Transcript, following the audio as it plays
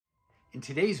In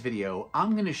today's video,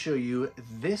 I'm going to show you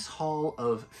this haul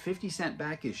of 50-cent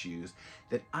back issues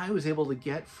that I was able to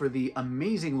get for the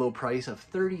amazing low price of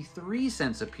 33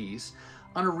 cents a piece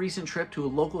on a recent trip to a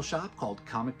local shop called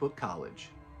Comic Book College.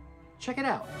 Check it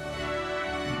out.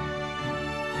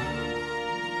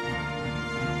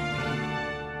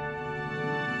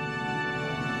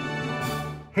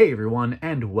 Hey everyone,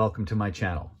 and welcome to my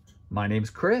channel. My name's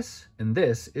Chris, and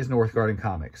this is Northgarden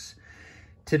Comics.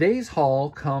 Today's haul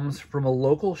comes from a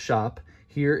local shop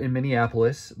here in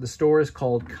Minneapolis. The store is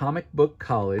called Comic Book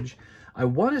College. I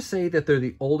want to say that they're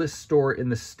the oldest store in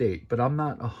the state, but I'm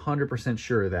not 100%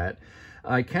 sure of that.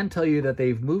 I can tell you that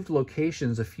they've moved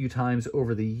locations a few times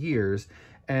over the years,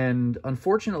 and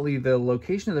unfortunately the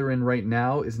location they're in right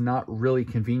now is not really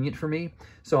convenient for me,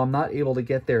 so I'm not able to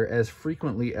get there as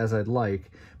frequently as I'd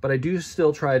like, but I do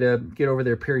still try to get over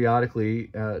there periodically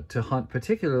to hunt,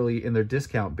 particularly in their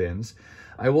discount bins.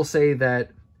 I will say that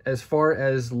as far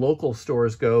as local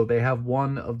stores go, they have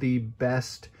one of the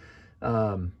best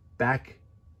back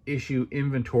issue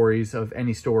inventories of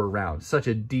any store around. Such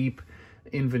a deep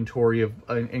inventory of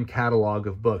and catalog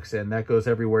of books, and that goes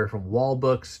everywhere from wall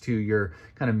books to your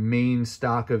kind of main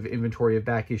stock of inventory of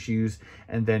back issues,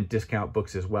 and then discount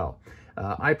books as well.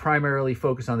 I primarily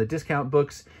focus on the discount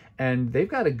books, and they've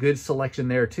got a good selection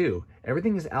there too.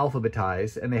 Everything is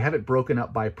alphabetized, and they have it broken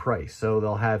up by price. So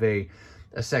they'll have a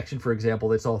section, for example,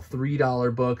 that's all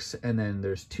 $3 books, and then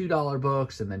there's $2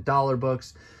 books, and then dollar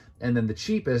books, and then the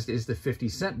cheapest is the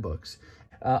 50-cent books.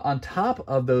 On top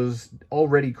of those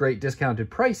already great discounted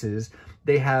prices,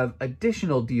 they have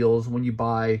additional deals when you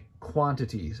buy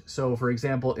quantities. So for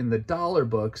example, in the dollar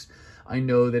books, I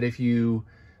know that if you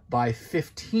buy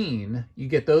 15, you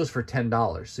get those for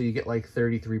 $10. So you get like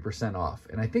 33% off.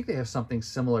 And I think they have something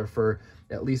similar for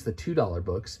at least the $2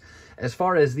 books. As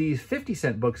far as these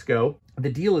 50-cent books go,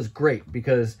 the deal is great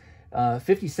because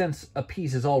 50 cents a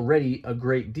piece is already a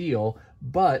great deal,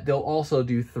 but they'll also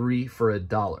do 3 for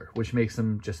 $1, which makes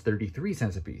them just 33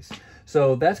 cents a piece.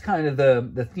 So that's kind of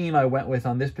the theme I went with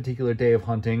on this particular day of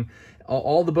hunting.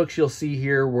 All the books you'll see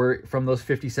here were from those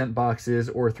 50-cent boxes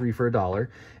or 3 for $1.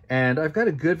 And I've got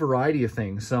a good variety of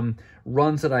things. Some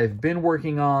runs that I've been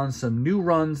working on, some new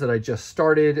runs that I just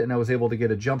started and I was able to get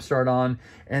a jump start on.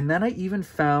 And then I even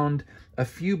found a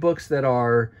few books that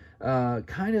are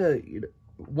kind of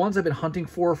ones I've been hunting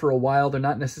for a while. They're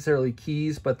not necessarily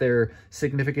keys, but they're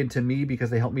significant to me because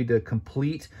they help me to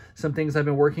complete some things I've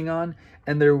been working on.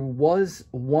 And there was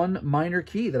one minor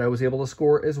key that I was able to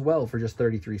score as well for just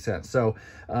 33 cents. So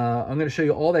I'm going to show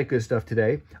you all that good stuff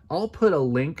today. I'll put a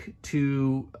link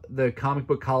to the Comic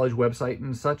Book College website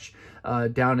and such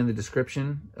down in the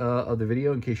description of the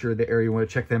video in case you're in the area you want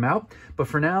to check them out. But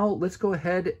for now, let's go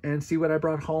ahead and see what I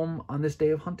brought home on this day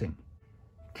of hunting.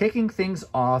 Kicking things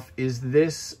off is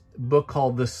this book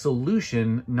called The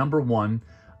Solution #1.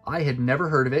 I had never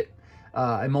heard of it.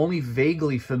 I'm only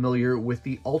vaguely familiar with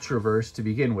the Ultraverse to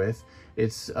begin with.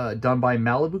 It's done by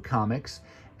Malibu Comics,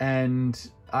 and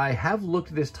I have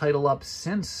looked this title up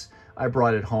since I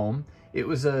brought it home. It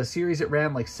was a series that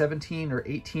ran like 17 or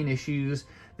 18 issues.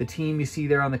 The team you see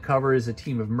there on the cover is a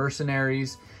team of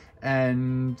mercenaries,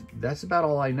 and that's about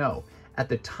all I know. At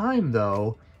the time,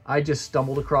 though, I just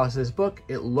stumbled across this book.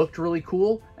 It looked really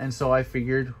cool, and so I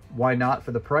figured, why not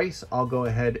for the price? I'll go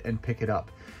ahead and pick it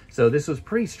up. So this was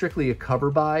pretty strictly a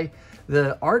cover buy.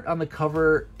 The art on the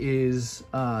cover is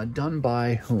done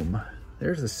by whom?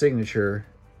 There's the signature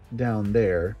down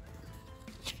there.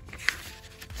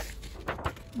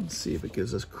 Let's see if it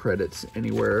gives us credits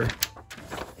anywhere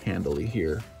handily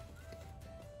here.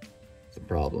 It's a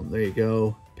problem. There you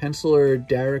go. Penciler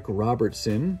Derek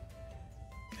Robertson.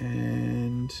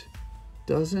 And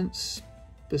doesn't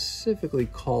specifically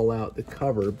call out the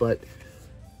cover, but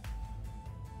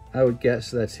I would guess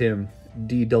that's him.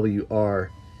 DWR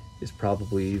is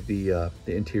probably the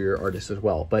interior artist as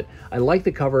well. But I like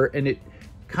the cover, and it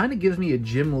kind of gives me a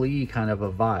Jim Lee kind of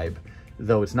a vibe,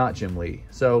 though it's not Jim Lee.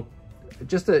 So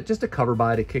just a cover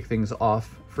buy to kick things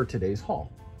off for today's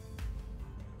haul.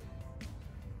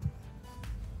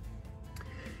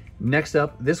 Next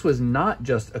up, this was not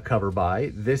just a cover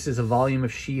buy. This is a volume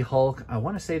of She-Hulk. I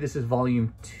want to say this is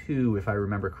volume 2, if I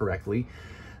remember correctly.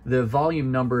 The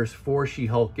volume numbers for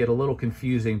She-Hulk get a little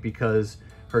confusing because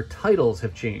her titles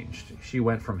have changed. She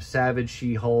went from Savage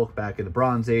She-Hulk back in the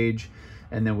Bronze Age,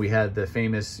 and then we had the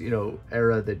famous,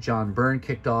 era that John Byrne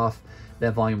kicked off.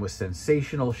 That volume was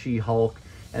Sensational She-Hulk,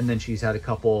 and then she's had a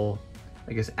couple,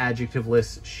 I guess,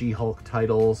 adjectiveless She-Hulk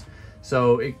titles.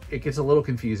 So it gets a little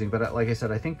confusing, but like I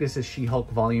said, I think this is She-Hulk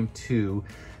Volume 2.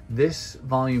 This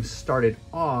volume started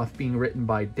off being written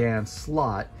by Dan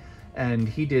Slott, and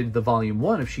he did the volume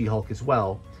 1 of She-Hulk as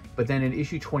well. But then in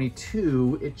issue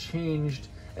 22, it changed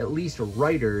at least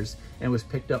writers and was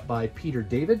picked up by Peter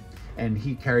David, and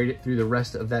he carried it through the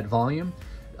rest of that volume.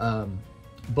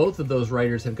 Both of those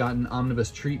writers have gotten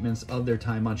omnibus treatments of their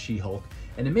time on She-Hulk,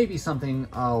 and it may be something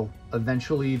I'll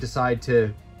eventually decide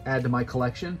to add to my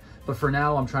collection, but for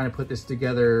now I'm trying to put this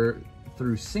together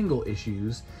through single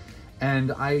issues.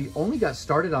 And I only got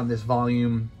started on this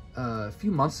volume a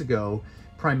few months ago,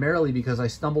 primarily because I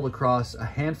stumbled across a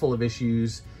handful of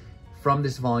issues from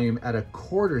this volume at a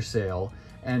quarter sale,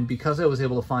 and because I was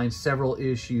able to find several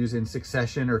issues in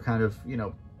succession or kind of, you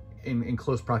know, in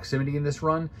close proximity in this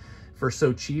run for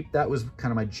so cheap, that was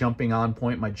kind of my jumping on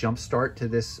point, my jump start to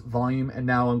this volume. And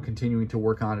now I'm continuing to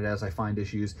work on it as I find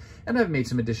issues, and I've made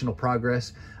some additional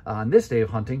progress. On this day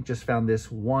of hunting, just found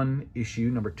this one issue,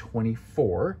 number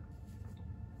 24.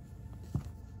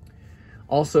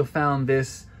 Also found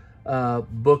this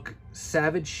book,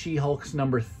 Savage She-Hulks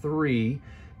number 3,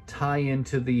 tie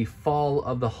into the Fall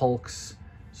of the Hulks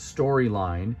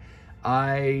storyline.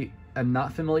 I am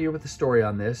not familiar with the story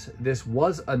on this. This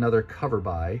was another cover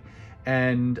buy,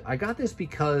 and I got this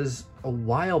because a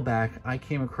while back I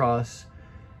came across,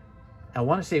 I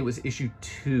want to say it was issue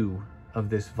 2 of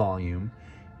this volume,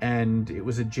 and it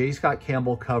was a J. Scott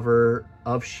Campbell cover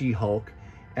of She-Hulk,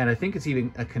 and I think it's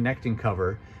even a connecting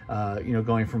cover, you know,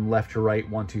 going from left to right,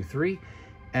 1, 2, 3.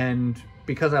 And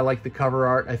because I like the cover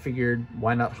art, I figured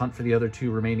why not hunt for the other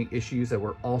 2 remaining issues that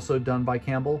were also done by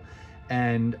Campbell.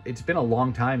 And it's been a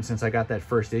long time since I got that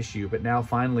first issue, but now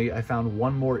finally I found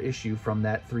one more issue from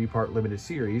that 3-part limited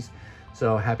series.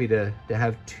 So happy to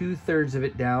have 2/3 of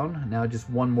it down, now just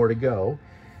one more to go.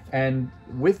 And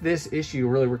with this issue,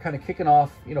 really, we're kind of kicking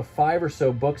off, you know, 5 or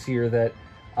so books here that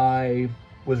I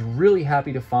was really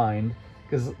happy to find,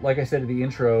 because like I said in the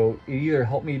intro, it either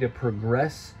helped me to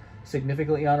progress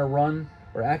significantly on a run,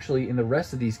 or actually in the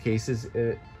rest of these cases,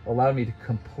 it allowed me to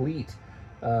complete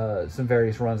some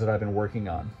various runs that I've been working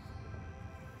on.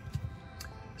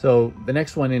 So the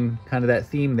next one in kind of that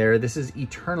theme there, this is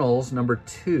Eternals number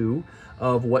 2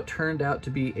 of what turned out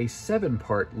to be a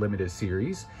 7-part limited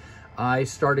series. I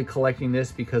started collecting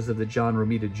this because of the John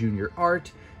Romita Jr.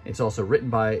 art. It's also written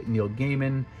by Neil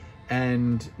Gaiman.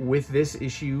 And with this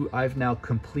issue, I've now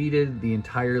completed the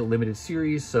entire limited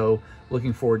series, so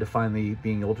looking forward to finally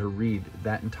being able to read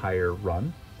that entire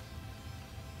run.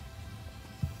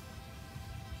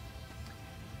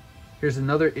 Here's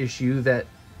another issue that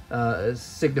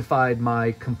signified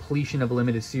my completion of a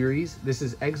limited series. This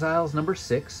is Exiles number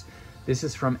 6. This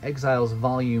is from Exiles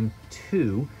Volume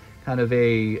 2, kind of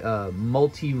a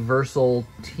multiversal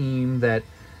team that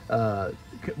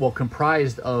well,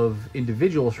 comprised of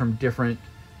individuals from different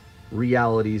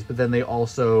realities, but then they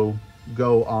also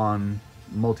go on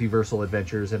multiversal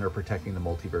adventures and are protecting the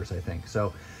multiverse, I think.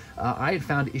 So I had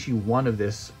found issue 1 of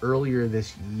this earlier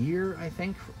this year, I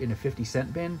think, in a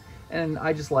 50-cent bin, and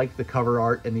I just liked the cover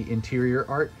art and the interior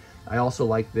art. I also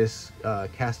like this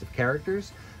cast of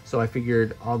characters, so I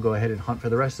figured I'll go ahead and hunt for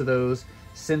the rest of those.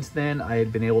 Since then, I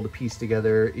had been able to piece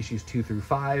together issues 2 through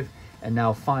 5, and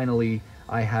now finally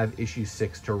I have issue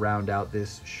 6 to round out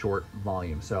this short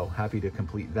volume. So happy to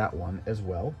complete that one as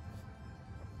well.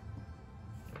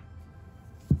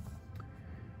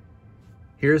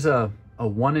 Here's a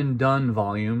one and done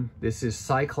volume. This is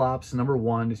Cyclops number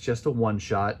 1. It's just a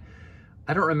one-shot.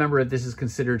 I don't remember if this is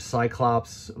considered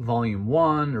Cyclops volume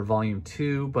 1 or volume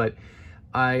 2, but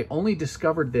I only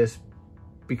discovered this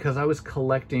because I was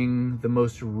collecting the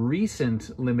most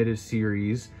recent limited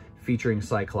series featuring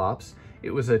Cyclops.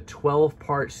 It was a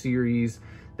 12-part series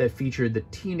that featured the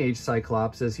teenage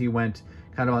Cyclops as he went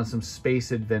kind of on some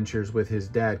space adventures with his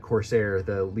dad, Corsair,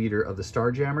 the leader of the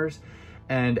Starjammers.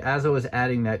 And as I was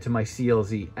adding that to my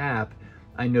CLZ app,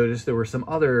 I noticed there were some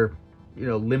other, you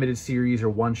know, limited series or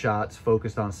one-shots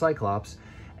focused on Cyclops.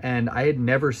 And I had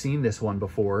never seen this one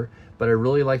before, but I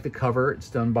really like the cover. It's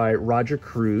done by Roger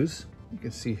Cruz. You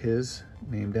can see his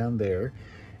name down there.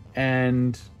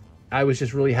 And I was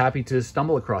just really happy to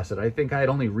stumble across it. I think I had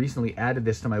only recently added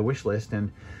this to my wish list,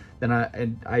 and then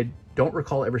I don't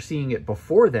recall ever seeing it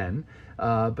before then,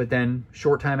 but then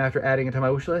short time after adding it to my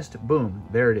wish list, boom,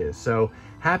 there it is. So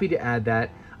happy to add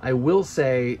that. I will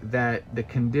say that the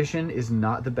condition is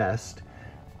not the best,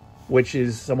 which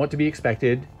is somewhat to be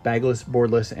expected, bagless,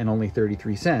 boardless, and only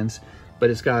 33 cents, but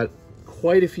it's got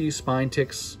quite a few spine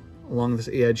ticks along this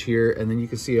edge here, and then you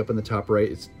can see up in the top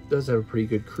right, it does have a pretty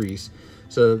good crease.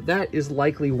 So that is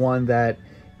likely one that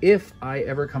if I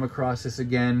ever come across this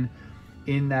again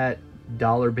in that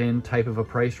dollar bin type of a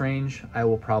price range, I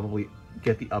will probably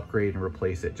get the upgrade and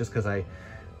replace it, just because I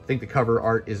I think the cover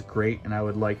art is great, and I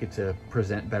would like it to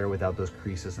present better without those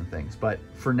creases and things. But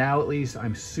for now, at least,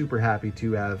 I'm super happy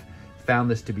to have found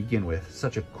this to begin with.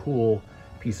 Such a cool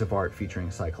piece of art featuring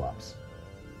Cyclops.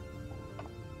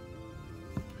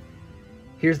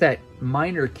 Here's that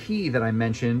minor key that I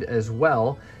mentioned as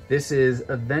well. This is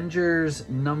Avengers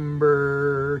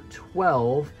number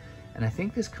 12, and I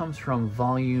think this comes from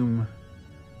volume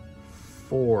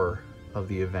 4 of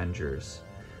the Avengers.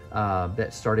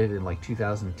 That started in like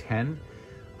 2010.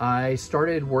 I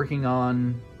started working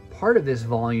on part of this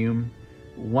volume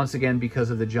once again because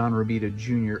of the John Romita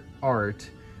Jr. art,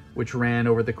 which ran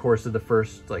over the course of the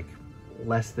first like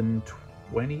less than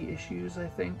 20 issues, I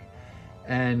think.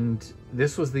 And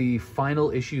this was the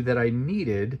final issue that I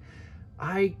needed.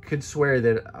 I could swear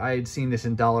that I had seen this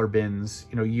in dollar bins,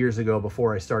 you know, years ago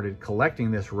before I started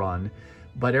collecting this run.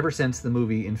 But ever since the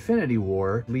movie Infinity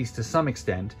War, at least to some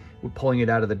extent, we're pulling it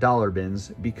out of the dollar bins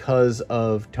because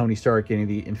of Tony Stark getting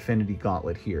the Infinity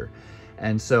Gauntlet here.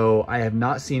 And so I have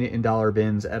not seen it in dollar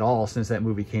bins at all since that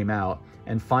movie came out.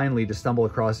 And finally, to stumble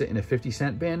across it in a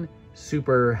 50-cent bin,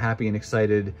 super happy and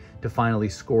excited to finally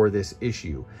score this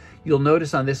issue. You'll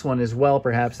notice on this one as well,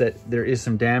 perhaps, that there is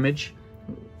some damage,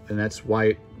 and that's why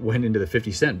it went into the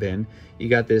 50-cent bin. You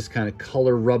got this kind of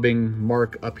color rubbing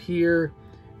mark up here,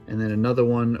 and then another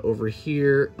one over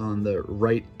here on the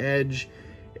right edge.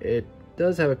 It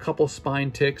does have a couple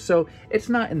spine ticks, so it's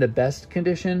not in the best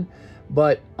condition,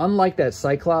 but unlike that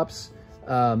Cyclops,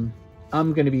 I'm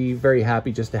going to be very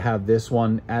happy just to have this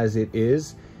one as it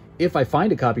is. If I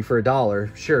find a copy for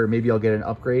 $1, sure, maybe I'll get an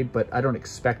upgrade, but I don't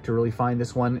expect to really find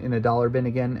this one in a dollar bin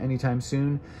again anytime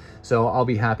soon. So I'll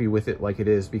be happy with it like it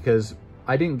is, because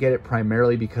I didn't get it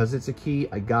primarily because it's a key.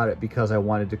 I got it because I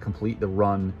wanted to complete the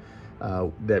run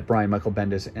that Brian Michael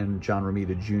Bendis and John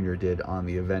Romita Jr. did on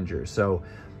the Avengers. So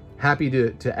happy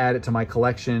to add it to my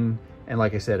collection. And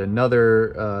like I said,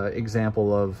 another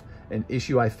example of an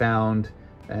issue I found,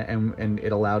 and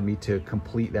it allowed me to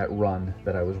complete that run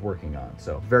that I was working on.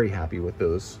 So very happy with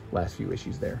those last few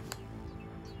issues there.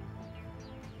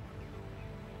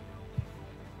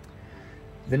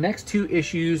 The next 2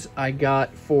 issues I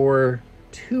got for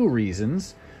 2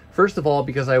 reasons. First of all,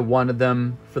 because I wanted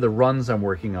them for the runs I'm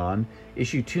working on.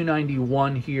 Issue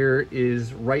 291 here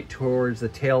is right towards the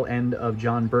tail end of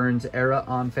John Byrne's era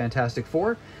on Fantastic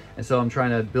Four, and so I'm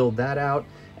trying to build that out.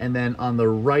 And then on the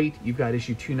right, you've got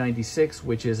issue 296,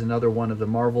 which is another one of the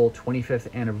Marvel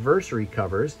 25th anniversary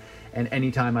covers. And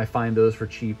anytime I find those for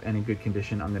cheap and in good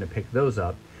condition, I'm going to pick those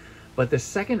up. But the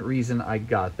second reason I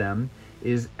got them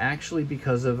is actually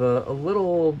because of a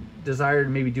little desire to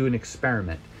maybe do an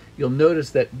experiment. You'll notice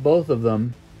that both of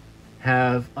them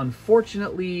have,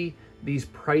 unfortunately, these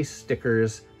price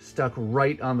stickers stuck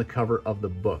right on the cover of the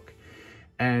book.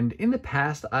 And in the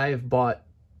past, I've bought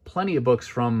plenty of books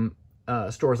from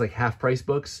stores like Half Price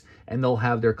Books, and they'll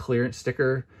have their clearance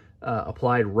sticker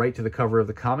applied right to the cover of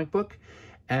the comic book.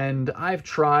 And I've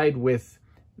tried with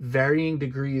varying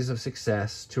degrees of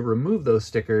success to remove those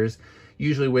stickers,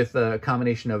 usually with a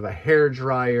combination of a hair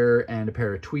dryer and a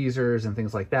pair of tweezers and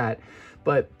things like that.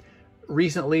 But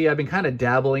recently I've been kind of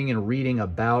dabbling and reading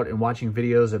about and watching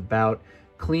videos about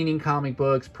cleaning comic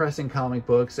books, pressing comic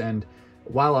books, and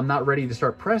while I'm not ready to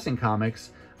start pressing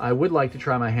comics, I would like to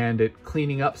try my hand at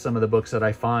cleaning up some of the books that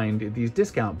I find in these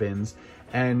discount bins.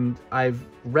 And I've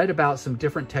read about some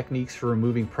different techniques for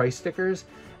removing price stickers.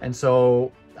 And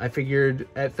so I figured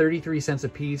at 33 cents a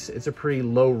piece, it's a pretty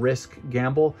low risk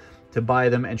gamble to buy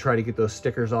them and try to get those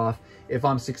stickers off. If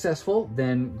I'm successful,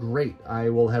 then great. I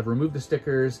will have removed the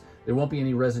stickers. There won't be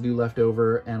any residue left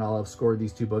over, and I'll have scored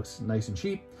these 2 books nice and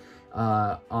cheap.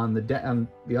 On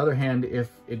the other hand,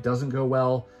 if it doesn't go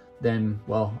well, then,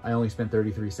 well, I only spent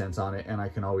 33 cents on it, and I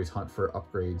can always hunt for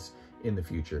upgrades in the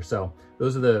future. So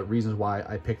those are the reasons why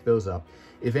I picked those up.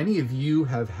 If any of you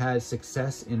have had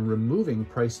success in removing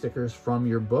price stickers from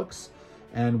your books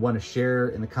and want to share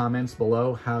in the comments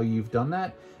below how you've done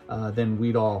that, then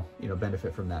we'd all,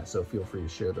 benefit from that. So feel free to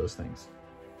share those things.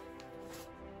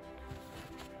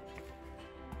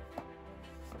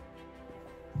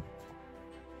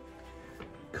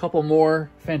 Couple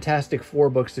more Fantastic Four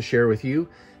books to share with you.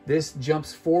 This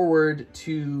jumps forward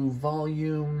to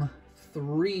volume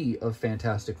 3 of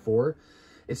Fantastic Four.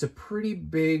 It's a pretty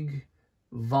big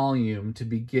volume to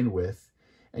begin with,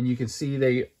 and you can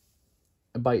see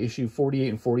by issue 48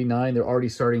 and 49, they're already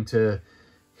starting to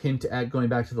hint at going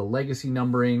back to the legacy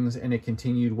numberings, and it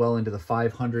continued well into the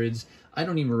 500s. I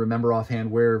don't even remember offhand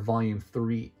where volume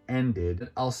 3 ended.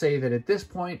 I'll say that at this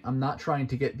point, I'm not trying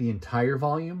to get the entire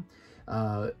volume.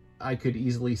 I could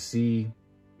easily see,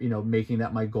 making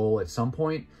that my goal at some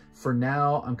point. For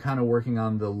now, I'm kind of working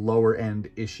on the lower end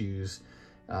issues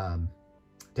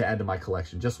to add to my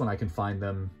collection, just when I can find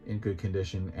them in good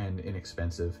condition and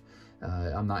inexpensive.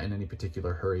 I'm not in any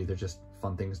particular hurry. They're just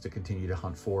fun things to continue to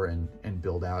hunt for and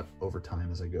build out over time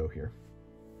as I go here.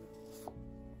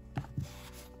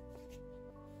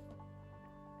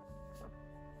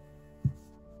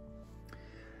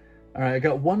 All right, I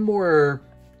got one more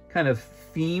kind of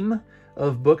theme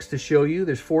of books to show you.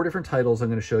 There's 4 different titles I'm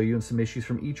going to show you and some issues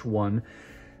from each one.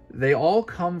 They all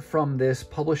come from this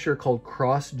publisher called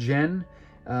CrossGen.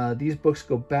 These books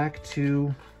go back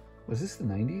to, was this the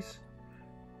 90s?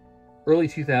 Early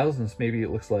 2000s, maybe it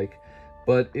looks like.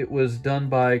 But it was done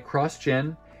by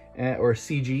CrossGen, or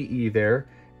CGE there.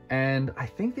 And I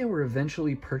think they were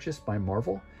eventually purchased by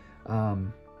Marvel.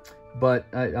 But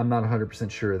I'm not 100%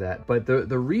 sure of that. But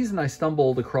the reason I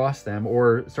stumbled across them,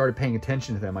 or started paying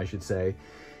attention to them, I should say,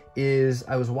 is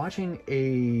I was watching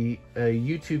a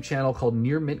YouTube channel called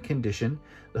Near Mint Condition.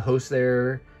 The host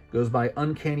there goes by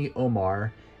Uncanny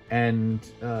Omar, and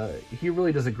he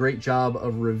really does a great job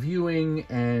of reviewing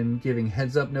and giving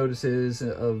heads-up notices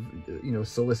of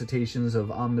solicitations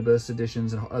of omnibus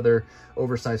editions and other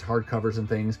oversized hardcovers and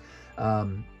things.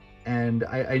 And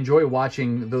I enjoy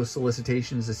watching those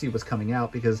solicitations to see what's coming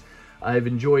out, because I've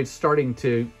enjoyed starting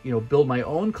to, build my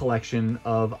own collection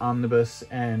of omnibus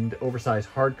and oversized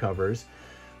hardcovers.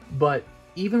 But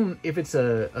even if it's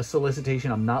a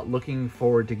solicitation I'm not looking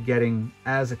forward to getting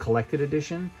as a collected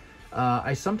edition,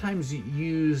 I sometimes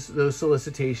use those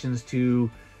solicitations to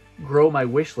grow my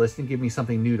wish list and give me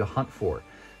something new to hunt for.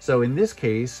 So in this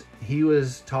case, he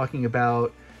was talking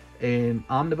about an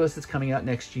omnibus that's coming out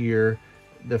next year.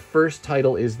 The first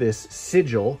title is this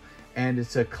Sigil, and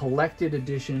it's a collected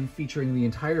edition featuring the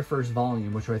entire first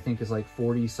volume, which I think is like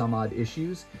 40 some odd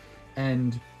issues.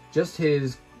 And just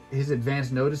his advance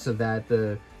notice of that,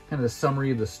 the kind of the summary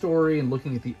of the story and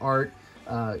looking at the art,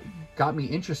 got me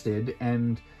interested.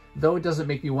 And though it doesn't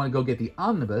make me want to go get the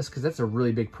omnibus, because that's a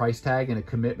really big price tag and a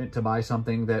commitment to buy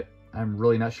something that I'm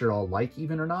really not sure I'll like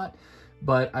even or not,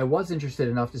 but I was interested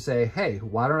enough to say, hey,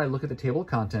 why don't I look at the table of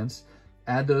contents,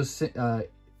 add those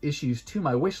issues to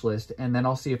my wish list, and then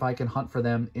I'll see if I can hunt for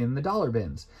them in the dollar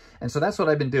bins. And so that's what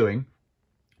I've been doing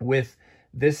with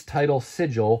this title,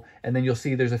 Sigil, and then you'll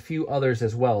see there's a few others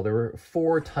as well. There were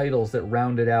 4 titles that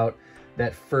rounded out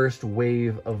that first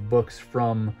wave of books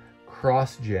from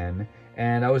CrossGen,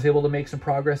 and I was able to make some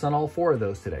progress on all 4 of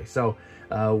those today. So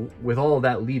with all of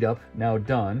that lead up now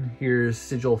done, here's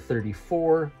Sigil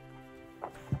 34,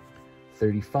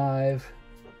 35,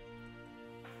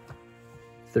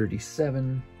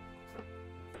 37,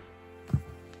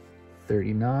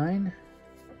 39,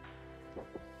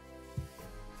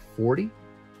 40,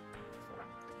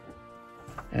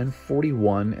 and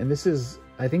 41. And this is,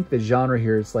 I think the genre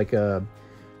here, it's like a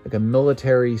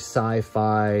military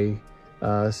sci-fi,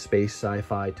 space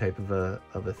sci-fi type of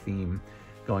a theme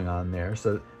going on there.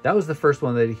 So that was the first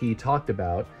one that he talked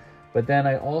about. But then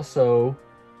I also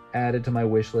added to my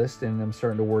wish list, and I'm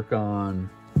starting to work on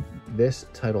this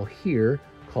title here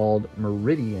called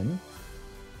Meridian.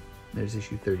 There's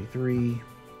issue 33,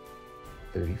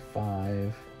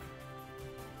 35,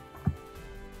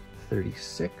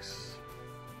 36,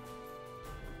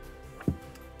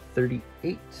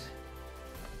 38,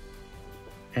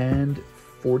 and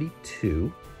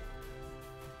 42.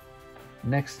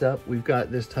 Next up, we've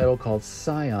got this title called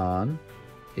Scion,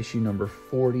 issue number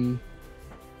 40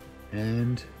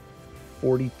 and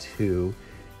 42.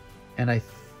 And I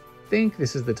think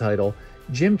this is the title.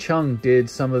 Jim Chung did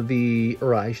some of the,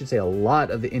 or I should say a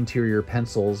lot of the interior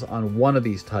pencils on one of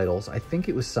these titles. I think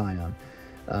it was Scion,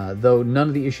 though none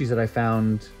of the issues that I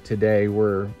found today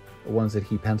were ones that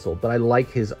he penciled, but I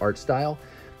like his art style,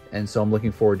 and so I'm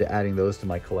looking forward to adding those to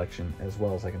my collection as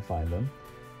well as I can find them.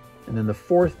 And then the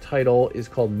 4th title is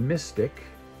called Mystic.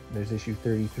 There's issue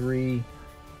 33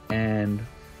 and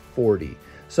 40.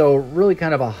 So really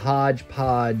kind of a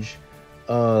hodgepodge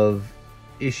of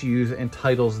issues and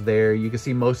titles there. You can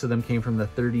see most of them came from the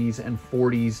 30s and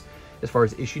 40s as far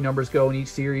as issue numbers go in each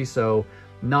series, so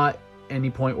not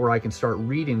any point where I can start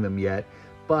reading them yet,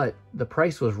 but the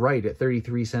price was right at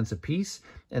 33 cents a piece,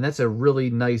 and that's a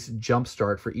really nice jump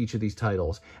start for each of these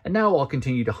titles. And now I'll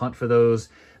continue to hunt for those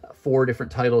 4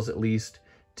 different titles at least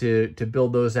to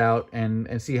build those out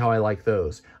and see how I like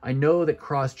those. I know that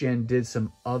CrossGen did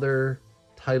some other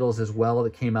titles as well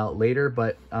that came out later,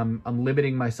 but I'm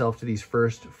limiting myself to these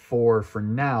first 4 for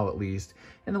now at least,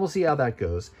 and then we'll see how that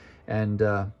goes. And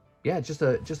yeah, just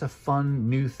a fun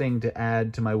new thing to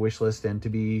add to my wish list and to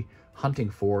be hunting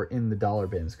for in the dollar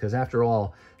bins, because after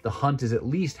all, the hunt is at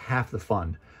least half the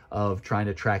fun of trying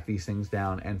to track these things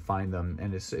down and find them.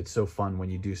 And it's so fun when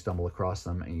you do stumble across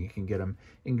them and you can get them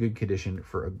in good condition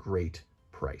for a great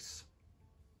price.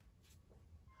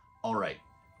 All right,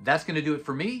 that's going to do it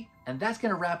for me, and that's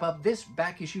going to wrap up this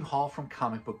back issue haul from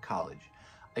Comic Book College.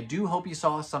 I do hope you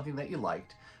saw something that you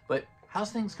liked, but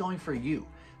how's things going for you?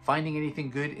 Finding anything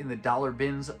good in the dollar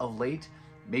bins of late?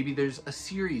 Maybe there's a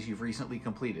series you've recently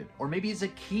completed, or maybe it's a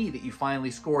key that you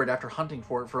finally scored after hunting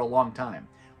for it for a long time.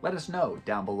 Let us know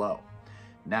down below.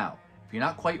 Now, if you're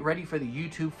not quite ready for the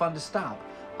YouTube fun to stop,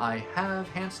 I have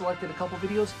hand-selected a couple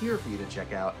videos here for you to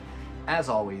check out. As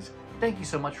always, thank you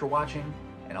so much for watching,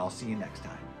 and I'll see you next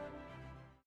time.